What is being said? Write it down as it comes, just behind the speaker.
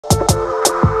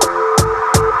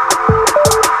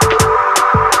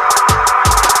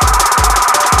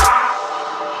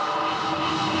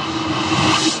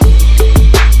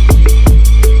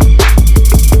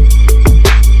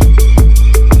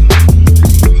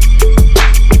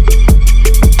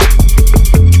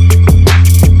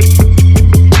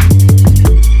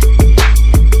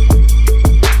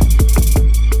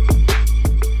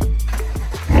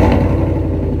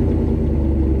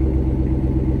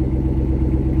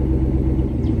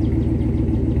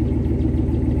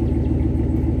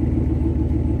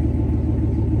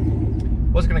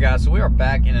we are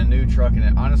back in a new truck, and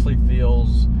it honestly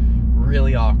feels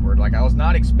really awkward. Like, I was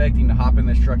not expecting to hop in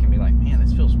this truck and be like, man,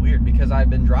 this feels weird, because I've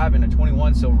been driving a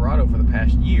 21 Silverado for the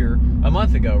past year, a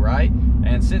month ago, right?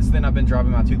 And since then, I've been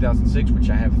driving my 2006, which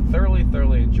I have thoroughly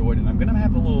enjoyed. And I'm gonna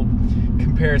have a little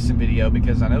comparison video,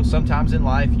 because I know sometimes in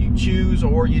life you choose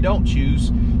or you don't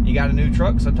choose. You got a new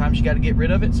truck, sometimes you got to get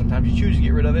rid of it, sometimes you choose to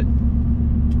get rid of it,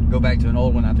 go back to an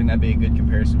old one. I think that'd be a good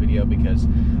comparison video, because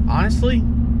honestly,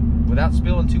 without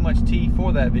spilling too much tea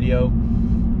for that video,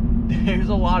 there's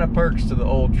a lot of perks to the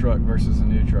old truck versus a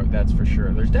new truck, that's for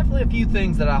sure. There's definitely a few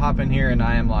things that I hop in here and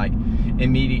I am like,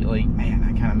 immediately, man,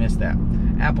 I kind of missed that.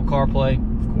 Apple CarPlay,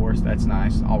 of course, that's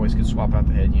nice. Always could swap out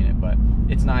the head unit, but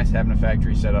it's nice having a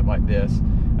factory setup like this.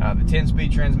 The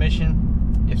 10-speed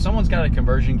transmission, if someone's got a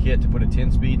conversion kit to put a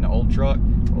 10-speed in an old truck,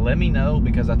 let me know,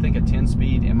 because I think a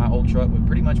 10-speed in my old truck would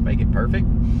pretty much make it perfect.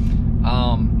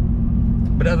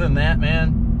 But other than that,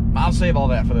 man, I'll save all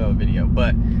that for the other video.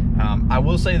 But I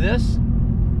will say this,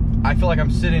 I feel like I'm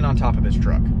sitting on top of this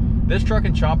truck. This truck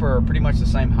and Chomper are pretty much the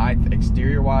same height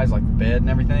exterior wise, like the bed and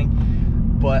everything,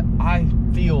 but I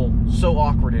feel so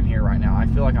awkward in here right now. I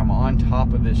feel like I'm on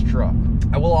top of this truck.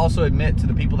 I will also admit to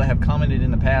the people that have commented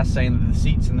in the past saying that the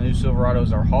seats in the new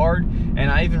Silverados are hard, and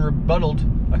I even rebutted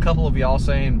a couple of y'all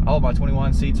saying, oh, my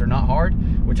 21 seats are not hard,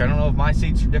 which I don't know if my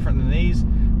seats are different than these,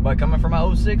 but coming from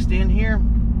my 06 in here,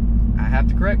 I have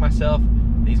to correct myself.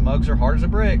 These mugs are hard as a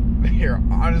brick. They're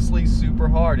honestly super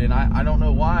hard, and I don't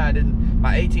know why I didn't.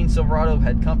 My 18 Silverado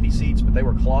had comfy seats, but they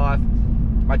were cloth.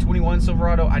 My 21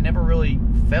 Silverado, I never really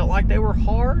felt like they were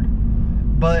hard,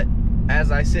 but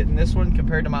as I sit in this one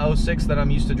compared to my 06 that I'm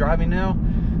used to driving now,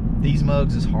 these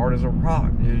mugs is hard as a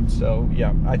rock, dude. So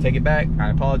yeah, I take it back.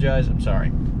 I apologize. I'm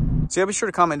sorry. So yeah, be sure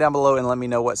to comment down below and let me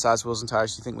know what size wheels and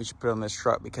tires you think we should put on this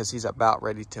truck, because he's about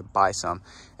ready to buy some.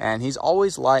 And he's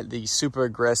always liked the super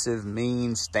aggressive,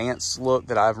 mean stance look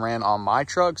that I've ran on my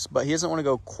trucks, but he doesn't want to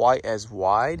go quite as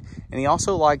wide. And he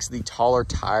also likes the taller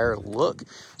tire look.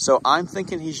 So I'm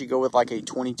thinking he should go with like a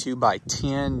 22 by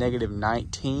 10,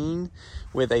 -19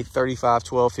 with a 35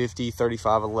 1250,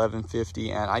 35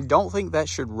 1150. And I don't think that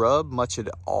should rub much at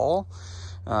all.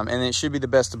 And it should be the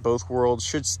best of both worlds.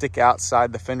 Should stick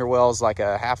outside the fender wells like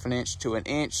a ½ inch to an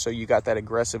inch, so you got that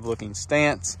aggressive looking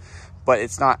stance, but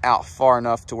it's not out far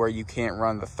enough to where you can't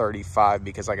run the 35,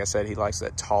 because like I said, he likes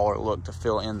that taller look to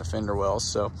fill in the fender wells.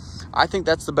 So I think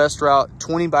that's the best route,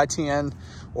 20 by 10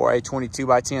 or a 22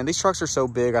 by 10. These trucks are so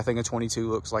big, I think a 22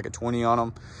 looks like a 20 on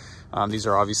them. These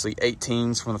are obviously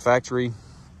 18s from the factory.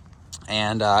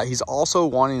 And he's also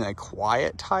wanting a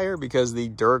quiet tire, because the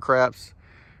Duracraps,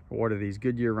 what are these,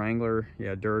 Goodyear Wrangler,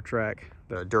 yeah, Duratrack,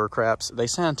 the Duracraps, they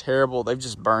sound terrible. They've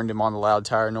just burned him on the loud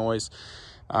tire noise.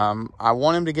 I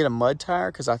want him to get a mud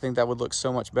tire, because I think that would look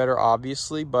so much better,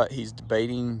 obviously, but he's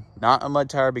debating not a mud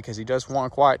tire, because he does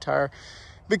want a quiet tire,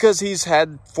 because he's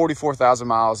had 44,000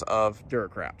 miles of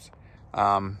Duracraps.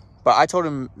 But I told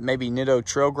him maybe Nitto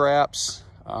Trail Graps.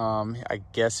 I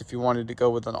guess if you wanted to go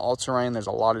with an all-terrain, there's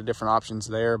a lot of different options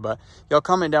there, but y'all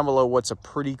comment down below what's a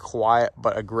pretty quiet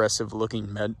but aggressive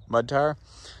looking mud tire,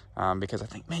 because I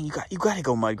think, man, you got to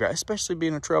go mud grass, especially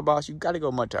being a trail boss. You got to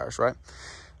go mud tires, right?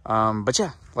 But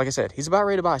yeah, like I said, he's about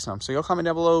ready to buy some, so y'all comment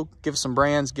down below, give us some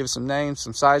brands, give us some names,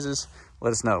 some sizes,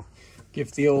 let us know.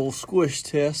 Give the old squish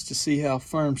test to see how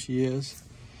firm she is.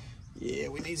 Yeah,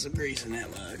 we need some grease in that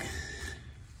mug.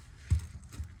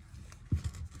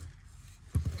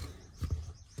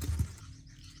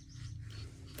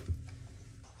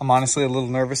 I'm honestly a little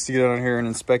nervous to get on here and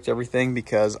inspect everything,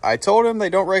 because I told him they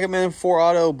don't recommend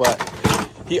 4Auto, but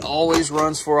he always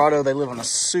runs 4Auto. They live on a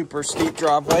super steep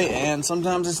driveway, and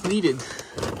sometimes it's needed.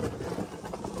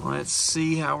 Let's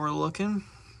see how we're looking.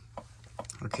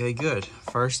 Okay, good.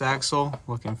 First axle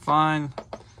looking fine.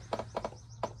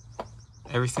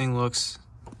 Everything looks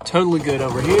totally good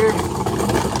over here.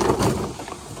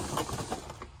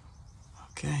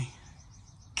 Okay,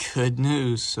 good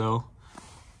news. So,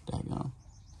 daggone.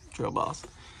 Trail boss.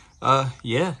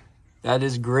 Yeah, that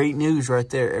is great news right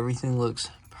there. Everything looks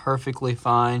perfectly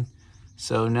fine.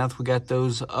 So now that we got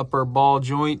those upper ball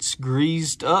joints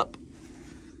greased up,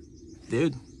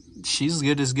 dude, she's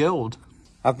good as gold.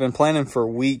 I've been planning for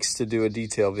weeks to do a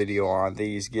detail video on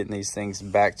these, getting these things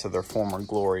back to their former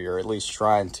glory, or at least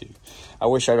trying to. I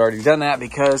wish I'd already done that,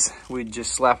 because we'd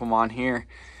just slap them on here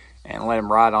and let him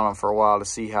ride on them for a while to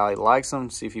see how he likes them,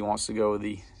 see if he wants to go with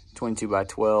the 22 by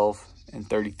 12 and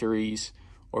 33s,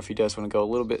 or if he does want to go a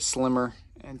little bit slimmer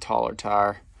and taller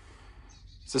tire.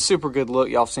 It's a super good look.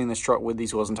 Y'all have seen this truck with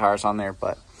these wheels and tires on there,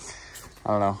 but I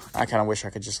don't know. I kind of wish I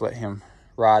could just let him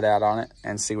ride out on it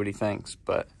and see what he thinks,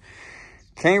 but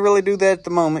can't really do that at the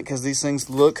moment, because these things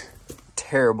look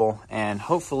terrible, and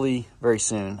hopefully very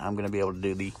soon I'm going to be able to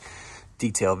do the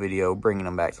detail video bringing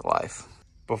them back to life.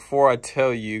 Before I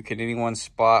tell you, can anyone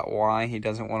spot why he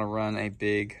doesn't want to run a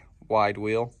big wide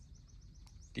wheel?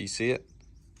 Do you see it?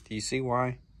 Do you see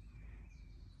why?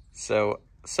 So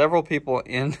several people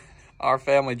in our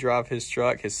family drive his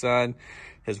truck, his son,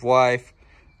 his wife,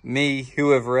 me,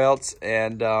 whoever else,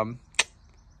 and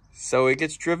so it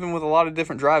gets driven with a lot of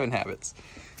different driving habits.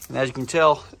 And as you can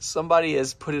tell, somebody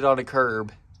has put it on a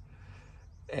curb,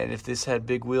 and if this had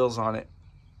big wheels on it,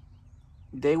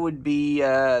 they would be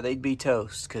they'd be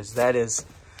toast, because that's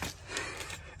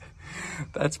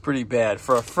pretty bad.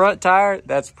 For a front tire,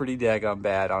 that's pretty daggone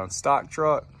bad. On a stock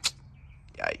truck,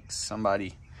 yikes,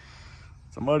 somebody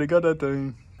got that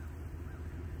thing.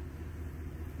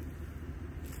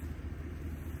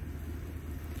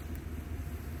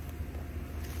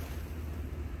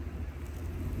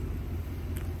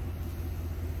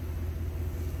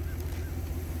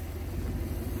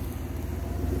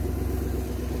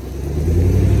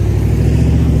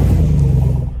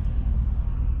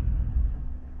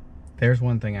 There's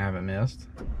one thing I haven't missed.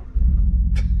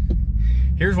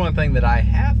 Here's one thing that I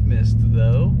have missed,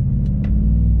 though.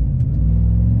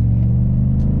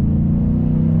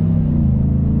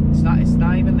 It's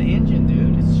not even the engine,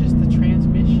 dude. It's just the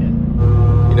transmission.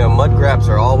 You know, mud graps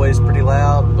are always pretty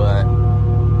loud, but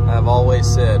I've always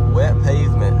said wet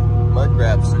pavement, mud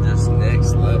graps are just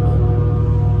next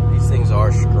level. These things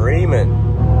are screaming.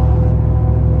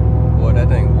 Boy, that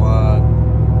thing wide.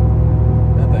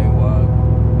 That thing wide.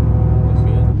 Looks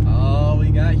good. Oh, we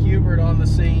got Hubert on the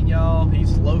scene, y'all.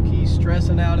 He's low-key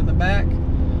stressing out in the back.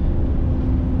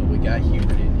 But we got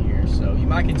Hubert in here. So you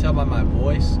might can tell by my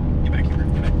voice. Get back,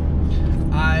 Hubert, get back.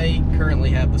 I currently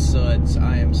have the suds.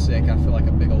 I am sick. I feel like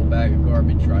a big old bag of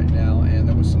garbage right now. And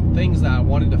there was some things that I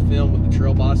wanted to film with the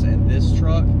Trail Boss and this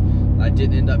truck I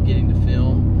didn't end up getting to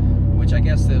film, which I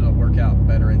guess that'll work out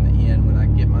better in the end when I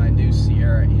get my new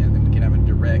Sierra in. Then we can have a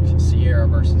direct Sierra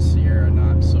versus Sierra,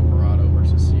 not Silverado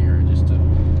versus Sierra. Just to,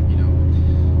 you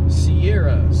know,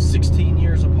 Sierra 16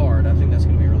 years apart. I think that's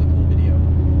going to be a really cool video.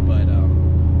 But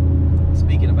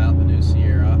speaking about the new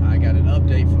Sierra, I got an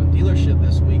update from the dealership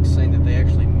this week saying that they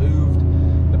actually moved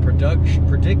the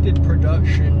predicted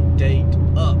production date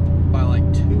up by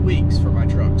like 2 weeks for my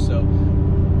truck. So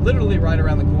literally right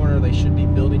around the corner, they should be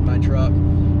building my truck.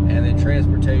 And then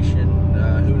transportation,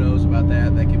 who knows about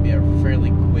that? That could be a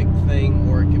fairly quick thing,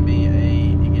 or it can be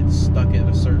it gets stuck at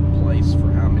a certain place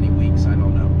for how many weeks, I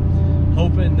don't know.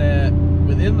 Hoping that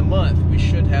within the month we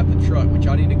should have the truck, which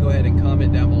y'all need to go ahead and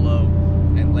comment down below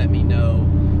and let me know,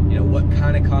 you know, what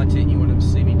kind of content you want to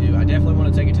see me do. I definitely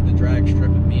want to take it to the drag strip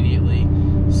immediately,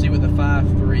 see what the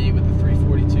 5.3 with the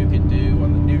 342 can do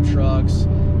on the new trucks,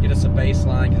 get us a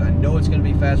baseline, because I know it's going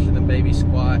to be faster than Baby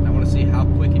Squat, and I want to see how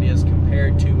quick it is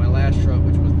compared to my last truck,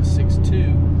 which was the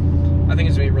 6.2. I think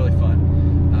it's going to be really fun.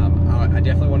 I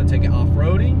definitely want to take it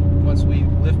off-roading once we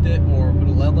lift it, or put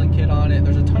a leveling kit on it.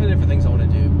 There's a ton of different things I want to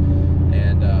do,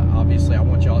 and obviously I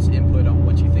want y'all's input on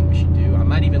what you think we should do. I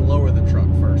might even lower the truck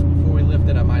first. Before we lift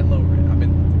it, I might lower it. I've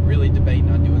been really debating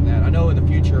on doing that. I know in the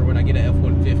future when I get an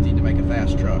F-150 to make a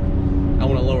fast truck, I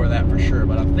want to lower that for sure,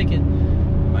 but I'm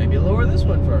thinking maybe lower this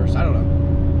one first. I don't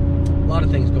know. A lot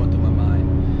of things going through my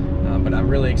mind, but I'm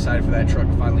really excited for that truck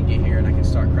to finally get here, and I can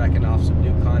start cracking off some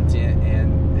new content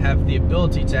and have the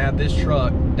ability to have this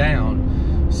truck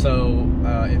down. So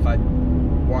if I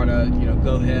want to, you know,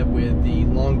 go ahead with the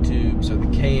long tubes or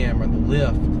the cam or the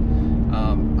lift,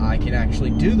 I can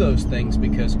actually do those things,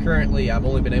 because currently I've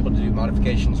only been able to do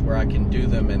modifications where I can do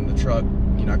them in the truck,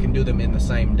 you know, I can do them in the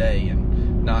same day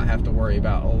and not have to worry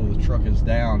about, oh, the truck is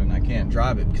down and I can't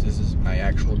drive it, because this is my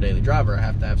actual daily driver. I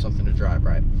have to have something to drive,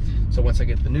 right? So once I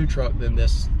get the new truck, then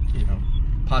this, you know,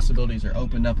 possibilities are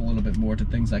opened up a little bit more to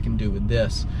things I can do with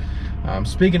this.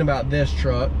 Speaking about this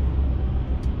truck,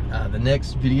 the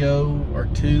next video or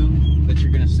two that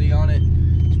you're gonna see on it,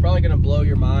 it's probably gonna blow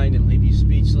your mind and leave you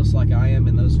speechless like I am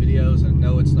in those videos. And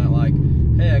no, it's not like,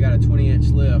 hey, I got a 20-inch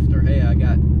lift, or hey, I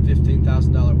got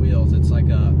 $15,000 wheels. It's like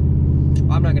I'm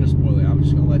not gonna spoil it. I'm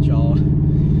just gonna let y'all,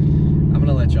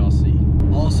 see.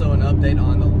 Also, an update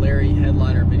on the Larry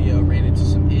Headliner video. Ran into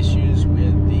some issues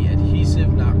with the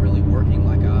adhesive not really working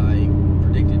like I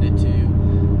predicted it to.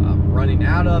 Running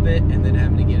out of it, and then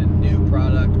having to get a new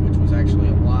product, which was actually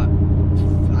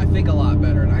I think a lot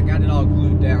better. And I got it all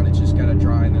glued down. It's just got to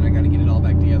dry, and then I got to get it all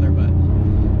back together. But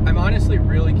I'm honestly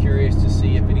really curious to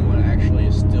see if anyone actually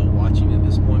is still watching at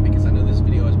this point, because I know this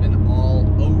video has been all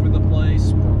over the place,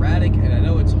 sporadic, and I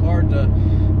know it's hard to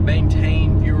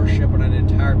maintain viewership on an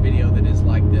entire video that is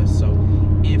like this. So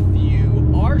if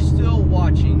you are still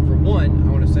watching, for one,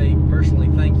 I want to say personally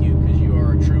thank you, because you are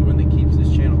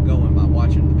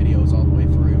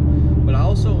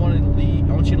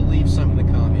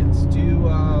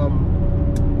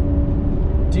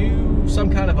some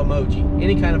kind of emoji,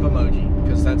 any kind of emoji,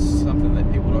 because that's something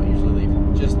that people don't usually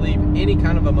leave. Just leave any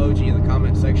kind of emoji in the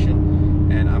comment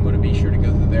section, and I'm going to be sure to go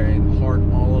through there and heart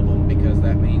all of them, because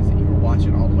that means that you were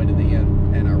watching all the way to the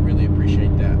end, and I really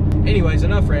appreciate that. Anyways,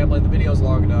 enough rambling. The video's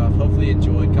long enough. Hopefully you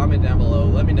enjoyed. Comment down below.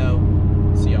 Let me know